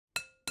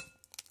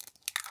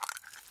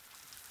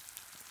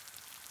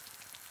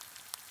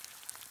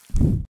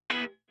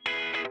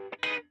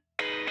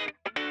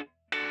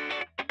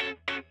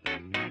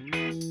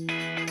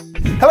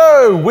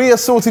Hello, we are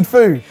Sorted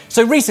Food.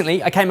 So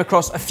recently I came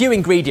across a few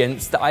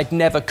ingredients that I'd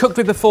never cooked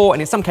with before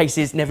and in some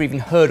cases never even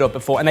heard of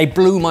before, and they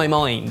blew my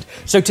mind.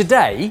 So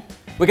today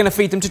we're going to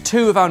feed them to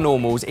two of our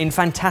normals in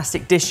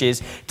fantastic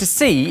dishes to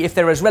see if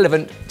they're as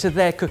relevant to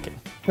their cooking.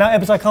 Now,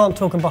 Ebbers, I can't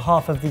talk on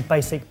behalf of the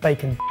basic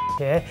bacon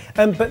here,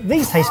 but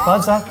these taste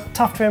buds are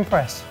tough to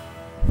impress.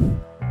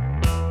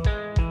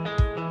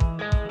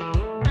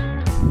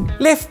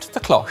 Lift the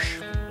cloche.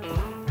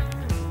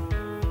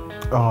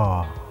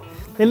 Oh.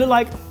 They look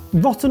like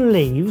rotten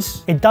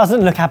leaves. It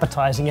doesn't look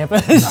appetising,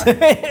 Ebbers.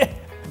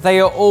 No. They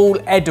are all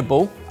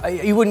edible.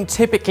 You wouldn't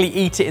typically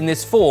eat it in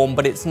this form,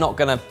 but it's not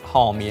going to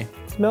harm you.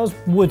 It smells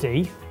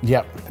woody.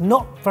 Yep.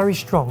 Not very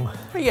strong.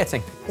 What are you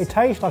getting? It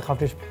tastes like I've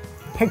just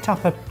picked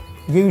up a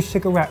used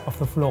cigarette off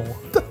the floor.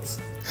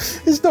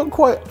 It's not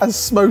quite as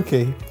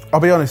smoky. I'll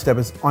be honest,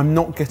 Ebbers, I'm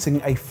not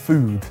getting a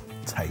food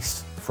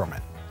taste from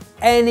it.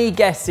 Any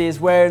guesses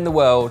where in the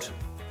world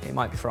it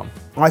might be from?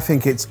 I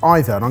think it's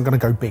either, and I'm going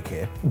to go big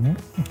here,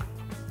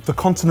 the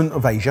continent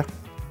of Asia.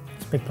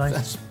 It's a big place.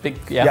 That's big,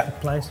 yeah. Yeah. Big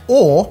place.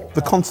 Or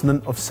the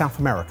continent of South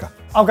America.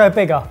 I'll go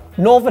bigger.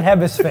 Northern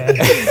Hemisphere.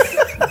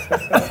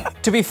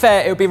 To be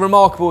fair, it would be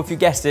remarkable if you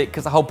guessed it,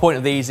 because the whole point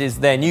of these is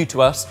they're new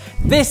to us.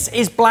 This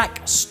is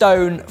black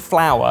stone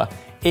flower.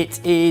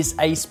 It is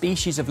a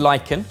species of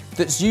lichen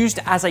that's used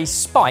as a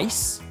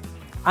spice,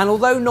 and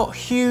although not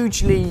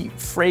hugely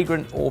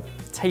fragrant or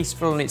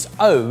tasteful on its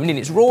own in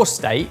its raw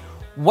state,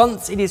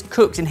 once it is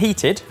cooked and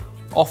heated,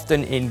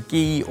 often in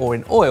ghee or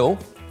in oil,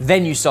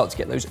 then you start to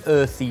get those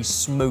earthy,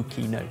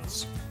 smoky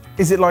notes.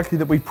 Is it likely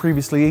that we've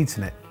previously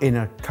eaten it in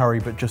a curry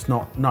but just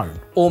not known?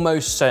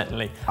 Almost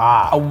certainly.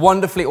 Ah. A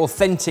wonderfully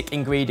authentic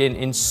ingredient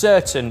in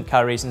certain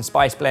curries and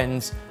spice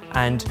blends,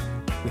 and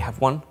we have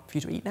one for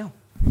you to eat now.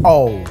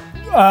 Oh,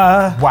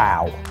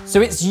 wow.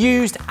 So it's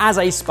used as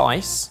a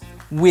spice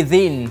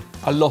within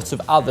a lot of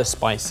other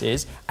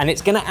spices, and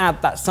it's going to add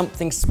that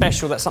something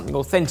special, that something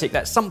authentic,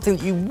 that's something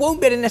that you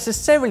won't be able to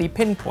necessarily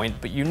pinpoint,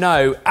 but you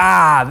know,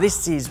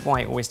 this is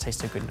why it always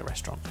tastes so good in a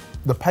restaurant.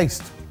 The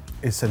paste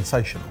is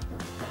sensational.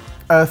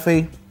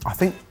 Earthy, I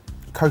think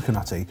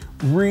coconutty,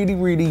 really,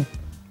 really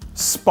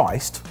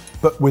spiced,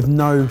 but with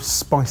no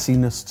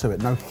spiciness to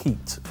it, no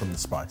heat from the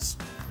spice.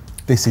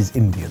 This is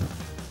Indian.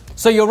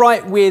 So you're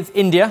right with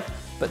India,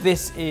 but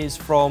this is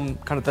from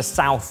kind of the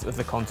south of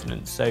the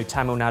continent, so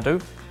Tamil Nadu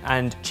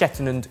and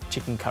Chettinad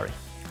chicken curry.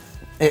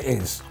 It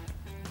is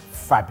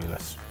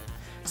fabulous.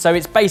 So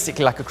it's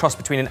basically like a cross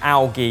between an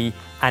algae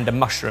and a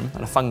mushroom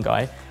and a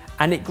fungi,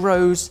 and it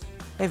grows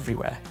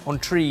everywhere, on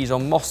trees,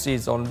 on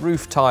mosses, on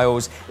roof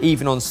tiles,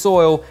 even on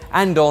soil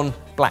and on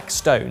black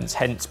stones,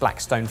 hence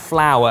black stone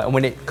flower. And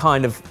when it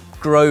kind of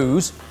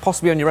grows,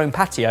 possibly on your own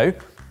patio,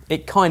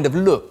 it kind of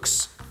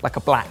looks like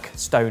a black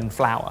stone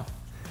flower.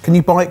 Can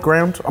you buy it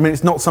ground? I mean,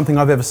 it's not something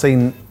I've ever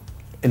seen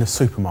in a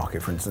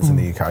supermarket, for instance, in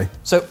the UK.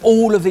 So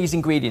all of these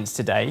ingredients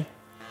today,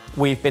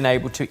 we've been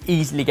able to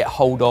easily get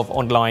hold of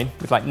online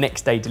with like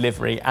next day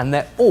delivery, and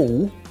they're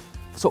all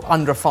sort of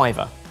under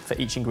 £5 for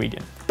each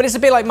ingredient. But it's a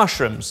bit like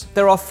mushrooms.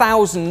 There are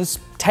thousands,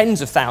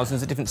 tens of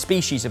thousands of different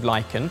species of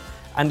lichen,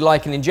 and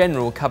lichen in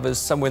general covers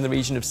somewhere in the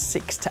region of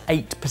 6 to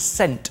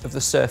 8% of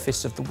the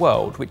surface of the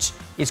world, which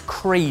is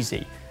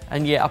crazy.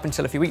 And yet up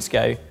until a few weeks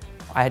ago,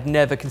 I had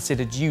never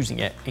considered using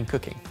it in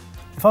cooking.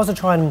 If I was to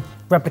try and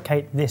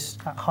replicate this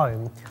at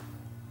home,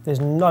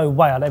 there's no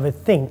way I'd ever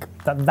think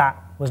that that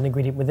was an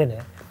ingredient within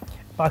it.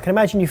 But I can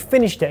imagine you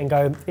finished it and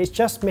go, it's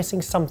just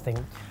missing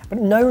something, but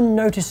no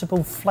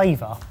noticeable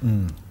flavour,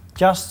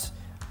 just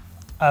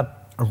a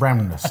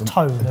roundness, a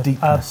tone, a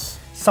deepness.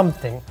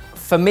 Something.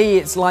 For me,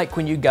 it's like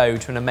when you go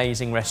to an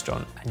amazing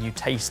restaurant and you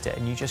taste it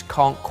and you just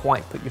can't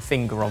quite put your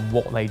finger on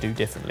what they do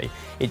differently.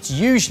 It's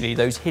usually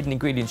those hidden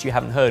ingredients you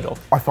haven't heard of.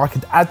 If I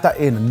could add that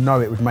in and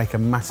know it would make a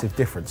massive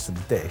difference to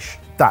the dish,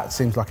 that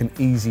seems like an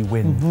easy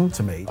win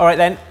to me. All right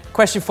then,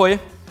 question for you.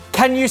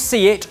 Can you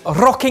see it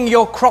rocking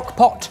your crock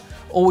pot,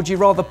 or would you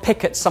rather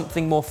pick at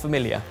something more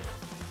familiar?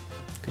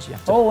 Because you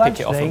have to pick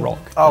it off a rock.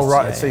 Oh,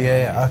 right, I see,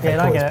 yeah. Okay,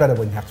 Yeah, cool. It's it. better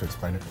when you have to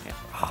explain it. Yeah.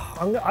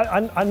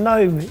 I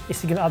know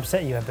it's going to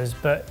upset you, Ebbers,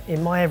 but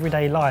in my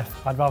everyday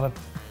life, I'd rather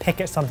pick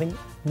at something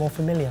more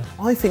familiar.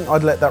 I think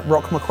I'd let that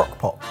rock my crock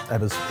pot,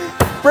 Ebbers.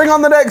 Bring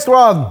on the next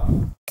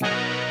one!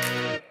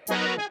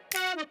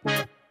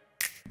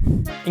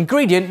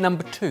 Ingredient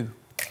number 2.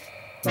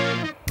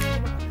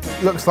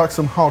 Looks like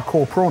some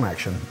hardcore prawn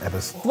action,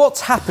 Ebbers. What's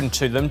happened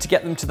to them to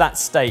get them to that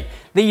state?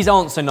 These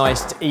aren't so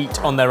nice to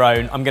eat on their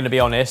own, I'm going to be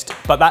honest,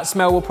 but that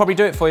smell will probably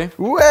do it for you.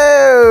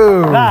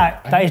 Whoa!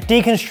 That is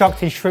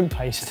deconstructed shrimp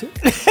paste.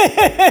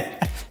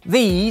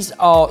 These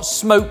are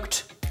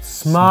smoked,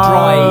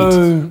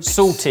 dried,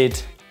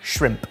 salted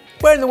shrimp.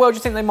 Where in the world do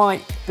you think they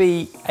might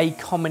be a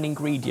common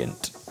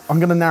ingredient? I'm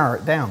going to narrow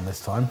it down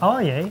this time.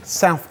 Are you?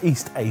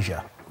 Southeast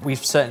Asia.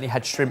 We've certainly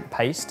had shrimp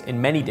paste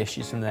in many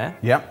dishes from there.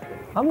 Yep.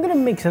 I'm going to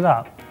mix it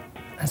up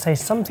and say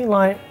something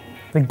like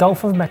the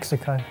Gulf of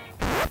Mexico.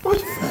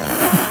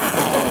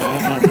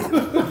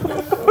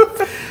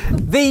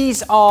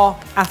 These are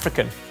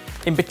African,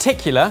 in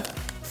particular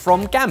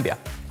from Gambia.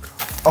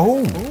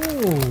 Oh.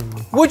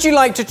 Ooh. Would you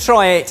like to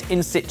try it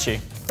in situ?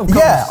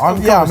 Yeah,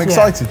 I'm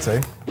excited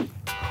to.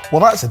 Well,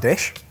 that's a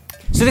dish.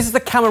 So this is the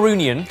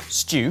Cameroonian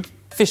stew,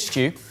 fish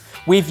stew.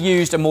 We've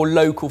used a more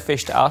local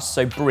fish to us,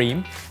 so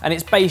bream, and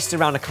it's based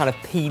around a kind of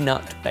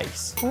peanut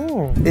base.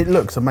 It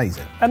looks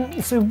amazing.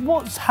 So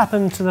what's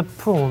happened to the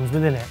prawns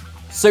within it?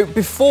 So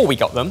before we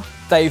got them,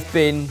 they've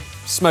been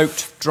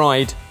smoked,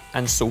 dried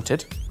and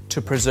salted to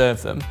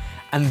preserve them.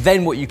 And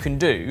then what you can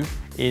do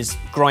is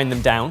grind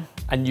them down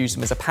and use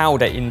them as a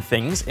powder in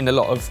things, in a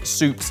lot of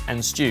soups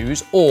and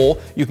stews, or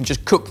you can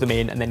just cook them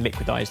in and then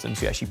liquidize them,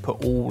 so you actually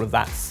put all of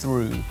that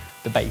through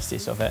the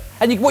basis of it.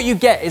 And what you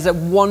get is a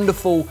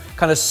wonderful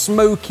kind of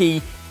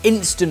smoky,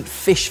 instant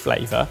fish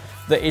flavour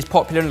that is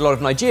popular in a lot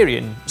of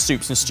Nigerian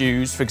soups and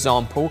stews, for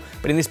example,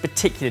 but in this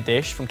particular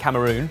dish from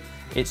Cameroon,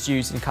 it's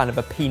used in kind of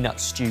a peanut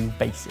stew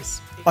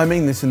basis. I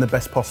mean this in the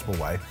best possible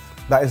way.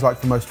 That is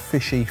like the most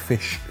fishy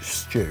fish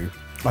stew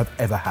I've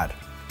ever had,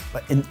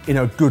 but in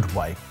a good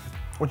way.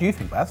 What do you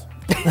think, Baz?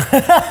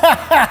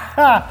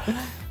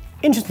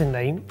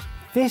 Interestingly,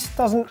 this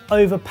doesn't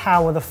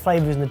overpower the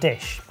flavours in the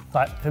dish.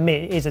 Like, for me,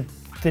 it is a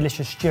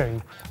delicious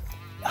stew.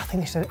 I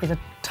think it's a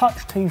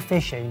touch too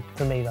fishy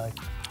for me, though.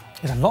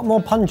 It's a lot more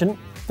pungent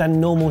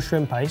than normal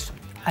shrimp paste,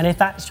 and if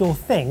that's your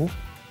thing,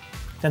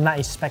 then that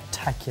is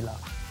spectacular.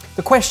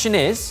 The question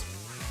is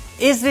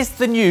this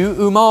the new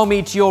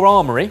umami to your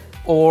armoury,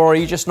 or are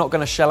you just not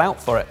going to shell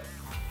out for it?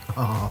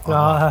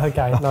 Oh,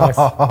 okay, nice.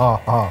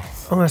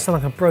 I'm going to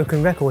sound like a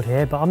broken record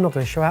here, but I'm not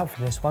going to show out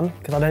for this one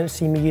because I don't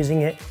see me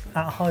using it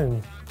at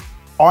home.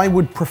 I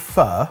would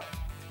prefer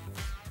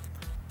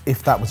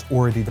if that was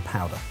already the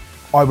powder.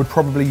 I would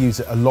probably use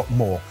it a lot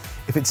more.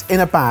 If it's in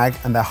a bag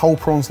and they're whole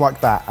prawns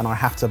like that and I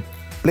have to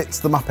blitz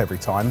them up every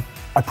time,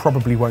 I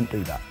probably won't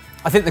do that.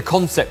 I think the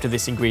concept of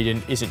this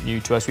ingredient isn't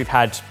new to us. We've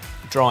had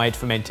dried,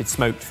 fermented,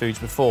 smoked foods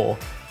before,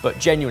 but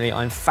genuinely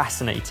I'm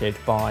fascinated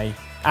by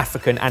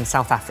African and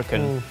South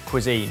African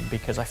cuisine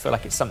because I feel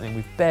like it's something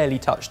we've barely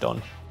touched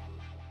on.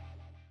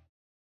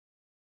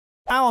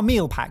 Our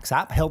Meal Packs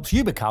app helps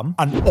you become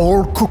an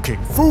all-cooking,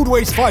 food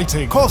waste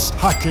fighting, cost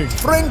hacking,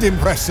 friend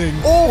impressing,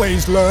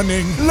 always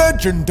learning,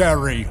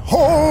 legendary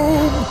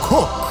home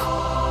cook.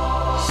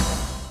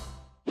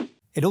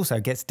 It also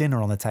gets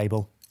dinner on the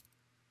table.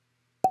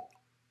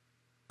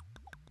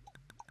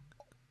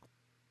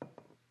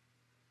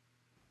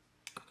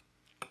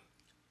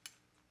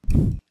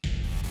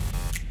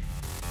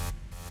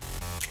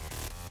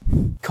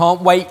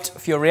 Can't wait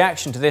for your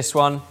reaction to this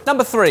one.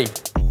 Number 3.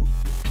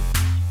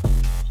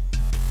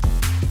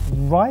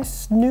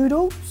 Rice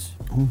noodles?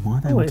 Oh, why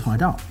are they all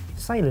tied up?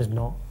 Sailor's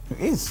knot. It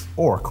is,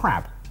 or a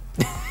crab.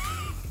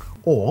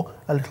 Or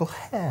a little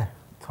hair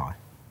tie.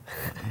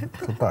 A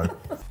little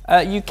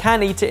bow. You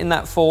can eat it in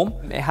that form.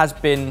 It has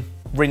been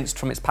rinsed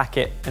from its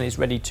packet and is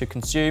ready to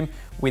consume.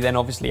 We then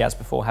obviously, as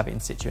before, have it in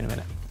situ in a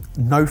minute.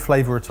 No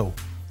flavour at all.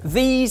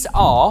 These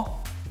are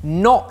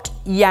not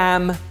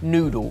yam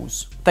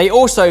noodles. They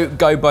also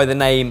go by the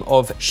name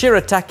of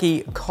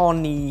shirataki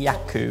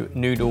konnyaku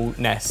noodle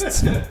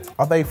nests.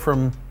 Are they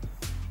from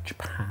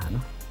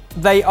Japan?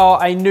 They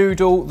are a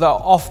noodle that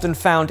are often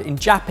found in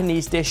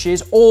Japanese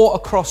dishes or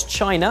across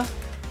China,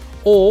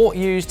 or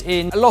used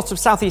in a lot of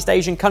Southeast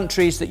Asian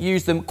countries that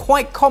use them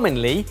quite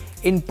commonly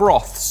in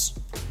broths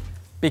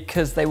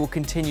because they will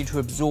continue to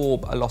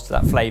absorb a lot of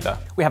that flavour.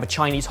 We have a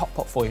Chinese hot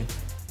pot for you,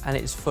 and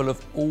it's full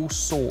of all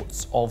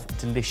sorts of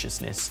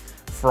deliciousness,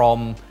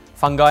 from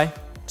fungi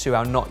to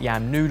our not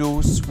yam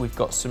noodles. We've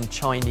got some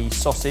Chinese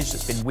sausage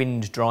that's been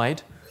wind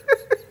dried.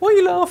 What are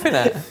you laughing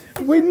at?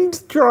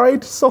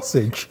 Wind-dried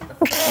sausage.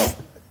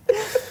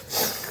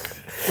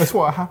 That's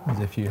what happens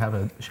if you have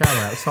a shower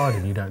outside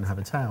and you don't have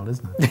a towel,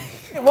 isn't it?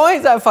 Why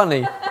is that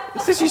funny?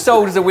 It's just you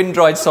sold as a wind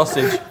dried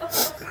sausage.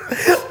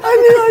 I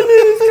knew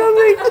it was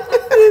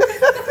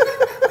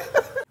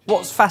coming.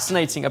 What's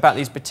fascinating about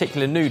these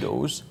particular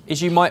noodles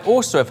is you might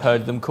also have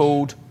heard them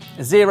called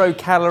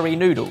 0-calorie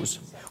noodles.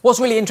 What's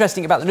really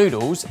interesting about the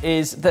noodles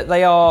is that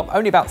they are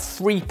only about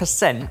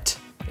 3%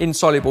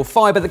 insoluble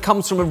fibre that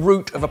comes from a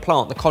root of a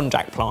plant, the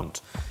konjac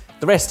plant.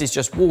 The rest is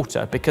just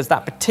water because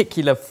that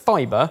particular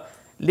fibre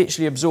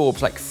literally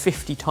absorbs like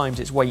 50 times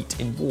its weight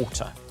in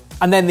water.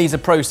 And then these are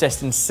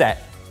processed and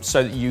set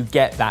so that you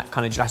get that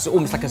kind of, it's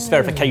almost like a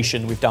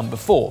spherification we've done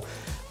before.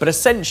 But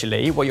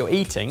essentially what you're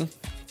eating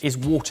is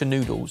water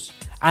noodles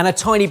and a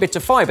tiny bit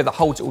of fibre that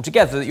holds it all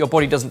together that your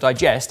body doesn't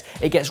digest.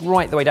 It gets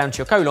right the way down to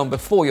your colon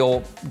before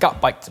your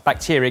gut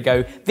bacteria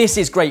go, this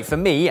is great for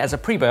me as a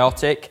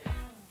prebiotic,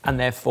 and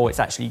therefore it's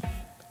actually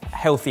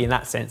healthy in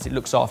that sense. It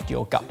looks after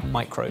your gut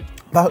microbe.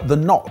 The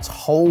knots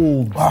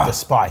hold the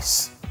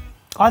spice.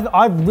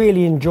 I've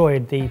really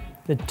enjoyed the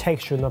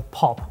texture and the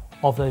pop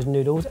of those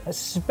noodles,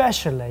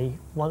 especially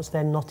once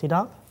they're knotted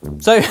up.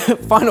 So,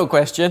 final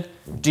question.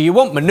 Do you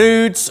want my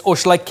nudes or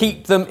shall I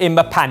keep them in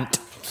my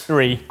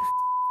pantry?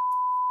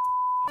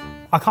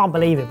 I can't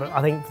believe it, but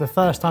I think for the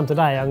first time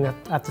today, I'm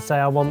going to have to say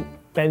I want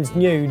Ben's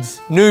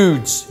nudes.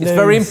 Nudes. It's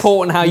very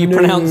important how you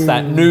pronounce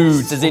that.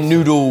 Nudes, as in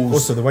noodles.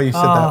 Also, the way you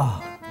said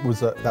that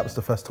that was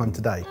the first time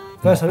today.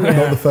 First time, yeah.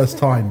 Not the first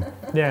time.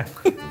 Yeah,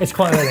 it's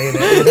quite early,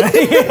 isn't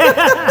it?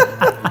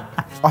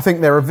 I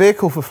think they're a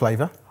vehicle for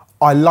flavour.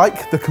 I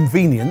like the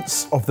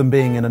convenience of them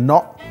being in a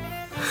knot.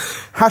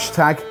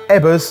 Hashtag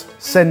Ebbers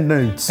send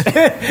nudes.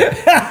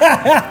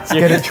 Let's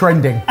get it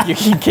trending. You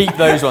can keep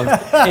those ones.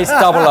 It's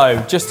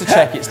 00. Just to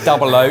check, it's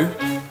 00.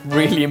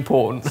 Really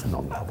important. It's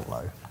not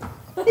 00.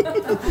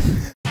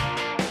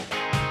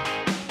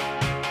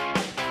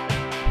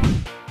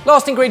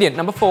 Last ingredient,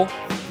 number 4.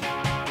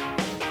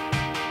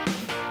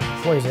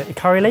 What is it? A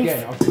curry leaf?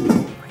 Yeah,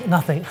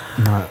 Nothing.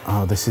 no,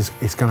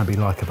 it's going to be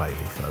like a bay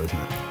leaf though, isn't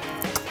it?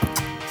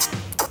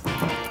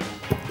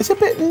 It's a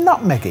bit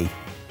nutmeggy.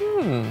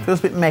 Feels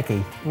a bit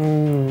meggy.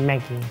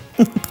 Maggie.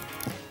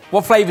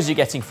 What flavours are you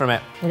getting from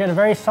it? I'm getting a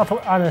very subtle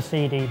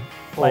aniseedy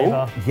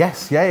flavour.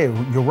 Yes, yeah,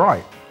 you're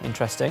right.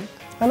 Interesting.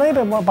 I know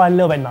you by a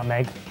little bit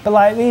nutmeg, but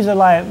like these are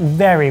like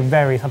very,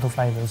 very subtle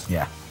flavours.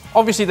 Yeah.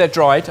 Obviously they're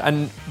dried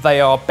and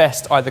they are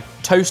best either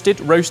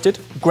toasted, roasted,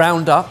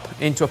 ground up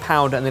into a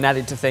powder and then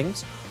added to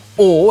things,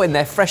 or in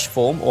their fresh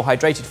form or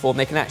hydrated form,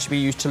 they can actually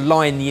be used to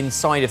line the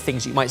inside of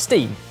things that you might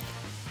steam.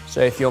 So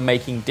if you're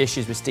making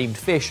dishes with steamed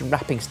fish and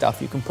wrapping stuff,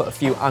 you can put a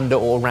few under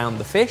or around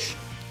the fish.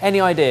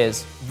 Any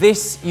ideas?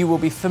 This, you will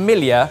be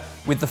familiar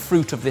with the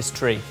fruit of this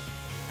tree.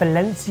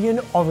 Valencian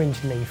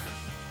orange leaf.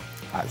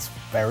 That's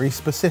very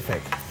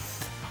specific.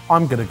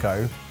 I'm going to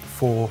go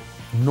for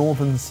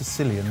Northern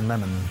Sicilian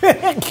lemon.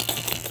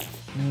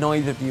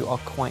 Neither of you are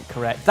quite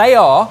correct. They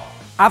are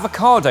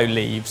avocado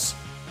leaves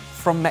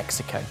from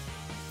Mexico.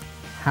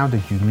 How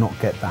did you not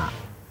get that?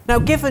 Now,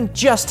 given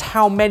just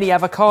how many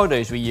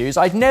avocados we use,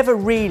 I'd never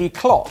really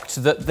clocked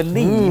that the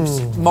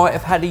leaves might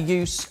have had a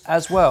use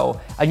as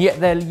well. And yet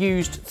they're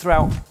used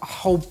throughout a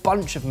whole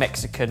bunch of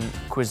Mexican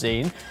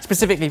cuisine,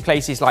 specifically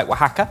places like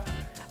Oaxaca.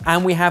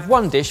 And we have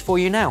one dish for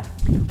you now.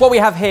 What we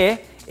have here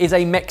is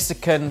a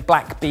Mexican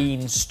black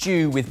bean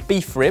stew with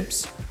beef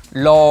ribs,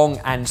 long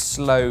and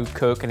slow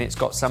cook, and it's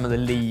got some of the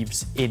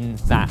leaves in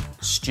that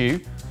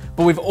stew.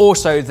 But we've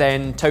also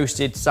then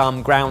toasted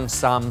some, ground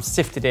some,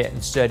 sifted it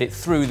and stirred it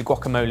through the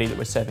guacamole that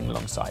we're serving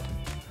alongside.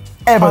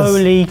 Ebbers.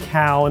 Holy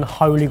cow and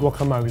holy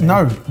guacamole.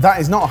 No, that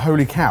is not a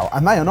holy cow,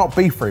 and they are not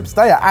beef ribs.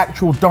 They are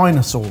actual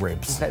dinosaur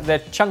ribs. They're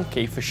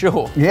chunky for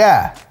sure.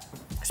 Yeah.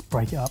 Let's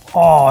break it up.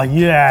 Oh,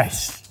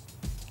 yes.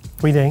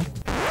 What are you doing?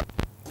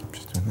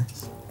 Just doing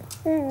this.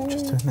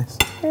 Just doing this.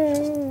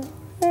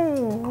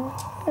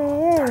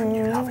 Don't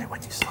you love it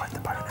when you slide the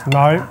bone out?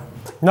 No.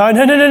 No,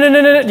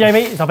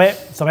 Jamie, stop it.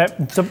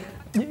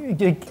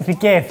 The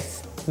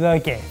gifts.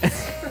 The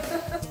gifts.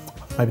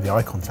 Maybe the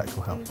eye contact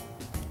will help.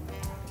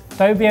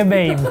 Don't be a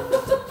meme.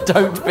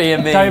 Don't be a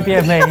meme. Don't be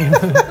a meme.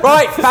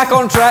 Right, back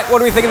on track. What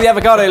do we think of the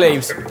avocado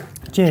leaves?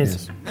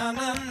 Cheers.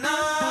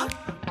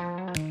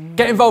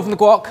 Get involved in the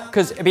guac,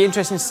 because it'd be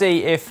interesting to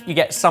see if you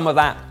get some of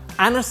that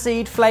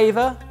aniseed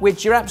flavour,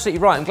 which you're absolutely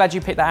right. I'm glad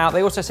you picked that out.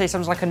 They also say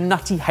something like a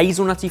nutty,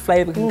 hazelnutty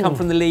flavour can come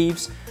from the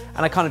leaves,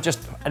 and a kind of just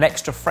an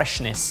extra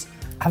freshness.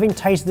 Having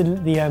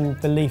tasted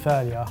the leaf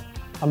earlier,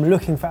 I'm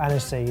looking for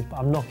aniseed, but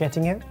I'm not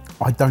getting it.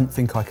 I don't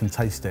think I can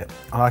taste it.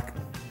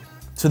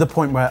 To the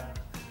point where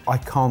I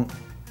can't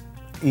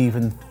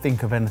even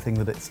think of anything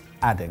that it's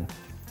adding.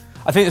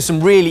 I think there's some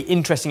really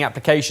interesting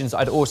applications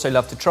I'd also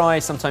love to try.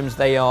 Sometimes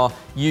they are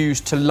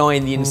used to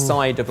line the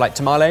inside of like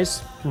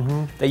tamales.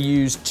 They're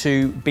used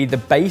to be the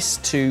base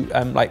to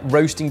like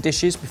roasting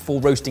dishes before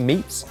roasting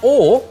meats.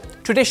 Or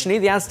traditionally,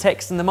 the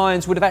Aztecs and the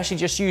Mayans would have actually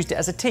just used it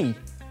as a tea.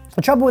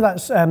 The trouble with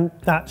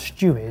that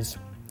stew is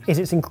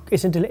it's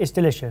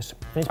delicious.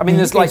 I mean,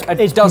 there's like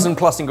a dozen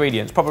plus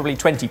ingredients, probably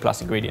 20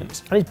 plus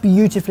ingredients. And it's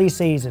beautifully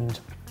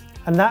seasoned.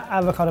 And that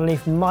avocado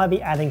leaf might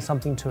be adding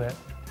something to it,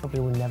 but we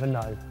will never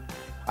know.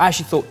 I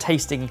actually thought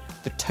tasting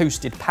the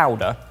toasted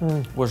powder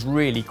was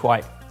really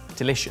quite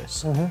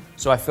delicious.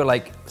 So I feel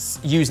like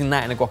using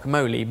that in a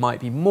guacamole might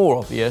be more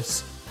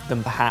obvious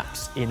than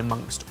perhaps in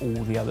amongst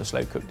all the other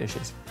slow cooked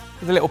dishes.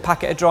 With a little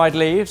packet of dried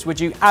leaves, would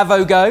you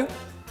avo-go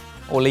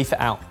or leaf it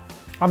out?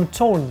 I'm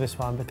torn with this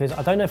one because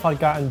I don't know if I'd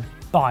go out and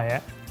buy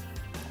it,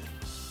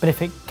 but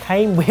if it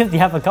came with the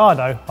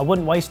avocado, I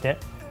wouldn't waste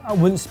it. I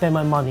wouldn't spend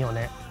my money on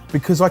it.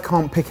 Because I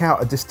can't pick out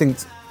a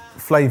distinct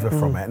flavour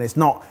from it, and it's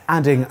not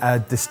adding a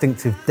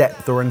distinctive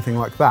depth or anything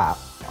like that,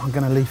 I'm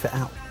going to leave it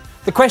out.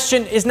 The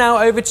question is now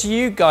over to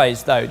you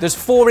guys though. There's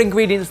 4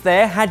 ingredients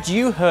there. Had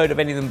you heard of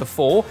any of them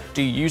before?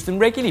 Do you use them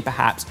regularly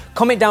perhaps?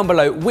 Comment down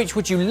below which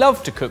would you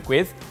love to cook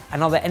with,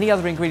 and are there any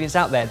other ingredients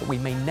out there that we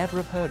may never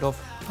have heard of?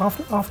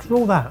 After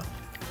all that,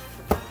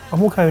 I'm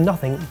walking with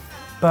nothing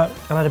but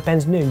I had a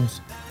Ben's nudes.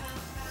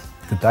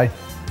 Good day.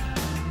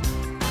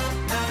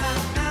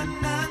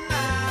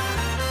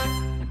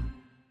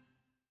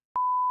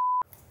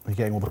 You're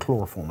getting all the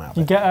chloroform out.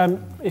 You get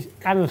it's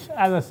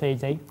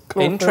aniseed.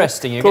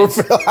 Interesting, you guys.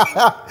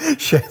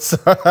 Shit,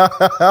 sorry.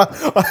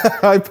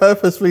 I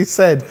purposely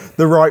said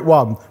the right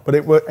one, but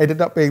it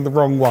ended up being the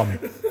wrong one.